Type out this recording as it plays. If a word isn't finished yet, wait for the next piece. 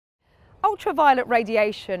Ultraviolet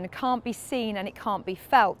radiation can't be seen and it can't be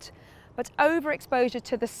felt, but overexposure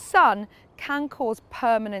to the sun can cause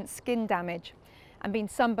permanent skin damage. And being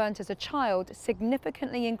sunburnt as a child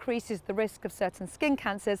significantly increases the risk of certain skin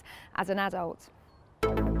cancers as an adult.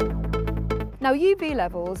 Now, UV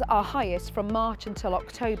levels are highest from March until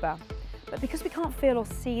October, but because we can't feel or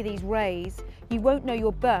see these rays, you won't know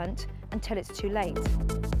you're burnt until it's too late.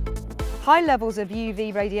 High levels of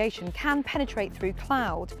UV radiation can penetrate through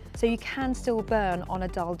cloud, so you can still burn on a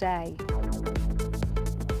dull day.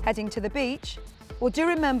 Heading to the beach? Well, do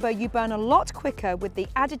remember you burn a lot quicker with the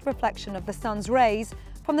added reflection of the sun's rays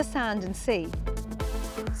from the sand and sea.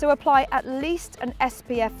 So apply at least an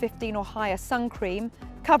SPF 15 or higher sun cream,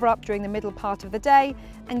 cover up during the middle part of the day,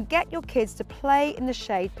 and get your kids to play in the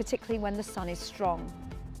shade, particularly when the sun is strong.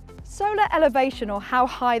 Solar elevation, or how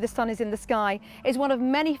high the sun is in the sky, is one of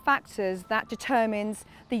many factors that determines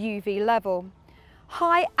the UV level.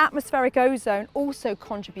 High atmospheric ozone also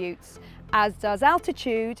contributes, as does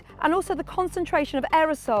altitude and also the concentration of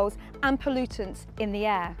aerosols and pollutants in the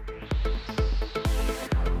air.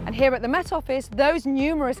 And here at the Met Office, those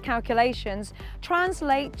numerous calculations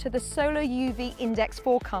translate to the solar UV index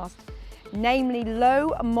forecast, namely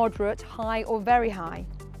low, moderate, high or very high.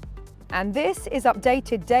 And this is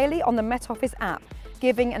updated daily on the Met Office app,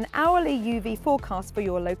 giving an hourly UV forecast for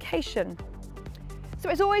your location. So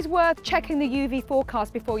it's always worth checking the UV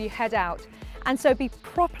forecast before you head out, and so be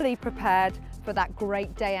properly prepared for that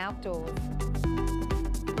great day outdoors.